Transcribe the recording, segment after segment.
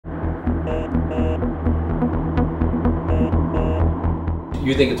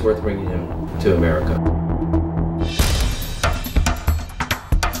You think it's worth bringing him to America?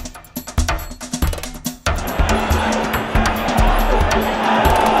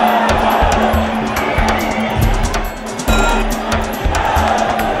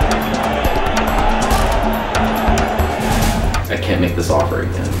 I can't make this offer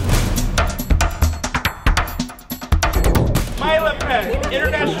again. Malaipet,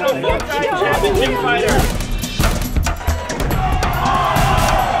 international full-time championship fighter.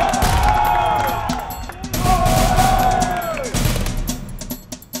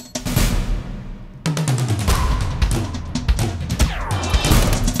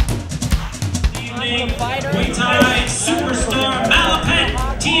 Muay Thai superstar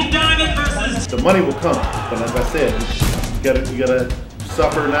Malaipet, Team Diamond versus. The money will come, but like I said, you gotta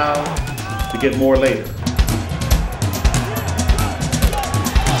suffer now to get more later.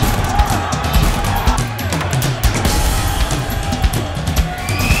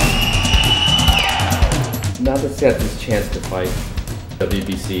 Now let's have this chance to fight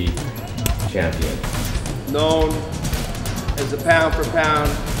WBC champion. Known as the pound for pound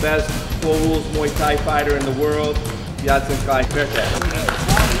best full rules Muay Thai fighter in the world, Malaipet.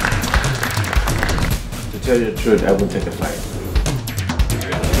 To tell you the truth, I wouldn't take a fight.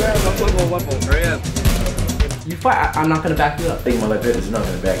 You fight, I'm not gonna back you up. I think Malaipet is not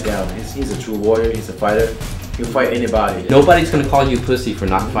gonna back down. He's a true warrior, he's a fighter. He'll fight anybody. Nobody's gonna call you pussy for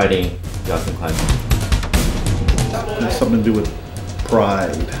not fighting Justin Klein. It's something to do with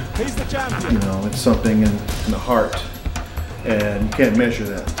pride. He's the champion. You know, it's something in the heart, and you can't measure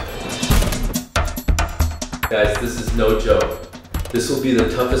that. Guys, this is no joke. This will be the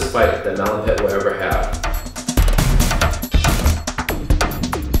toughest fight that Malaipet will ever have.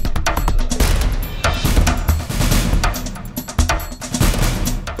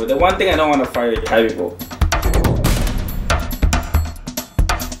 But the one thing I don't want to fight is Thai people.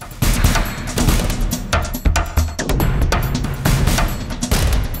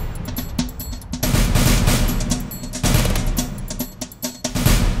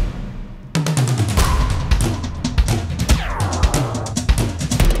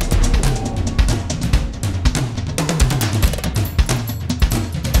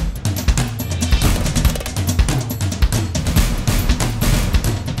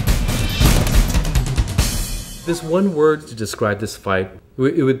 There's one word to describe this fight.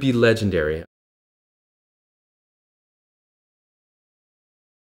 It would be legendary.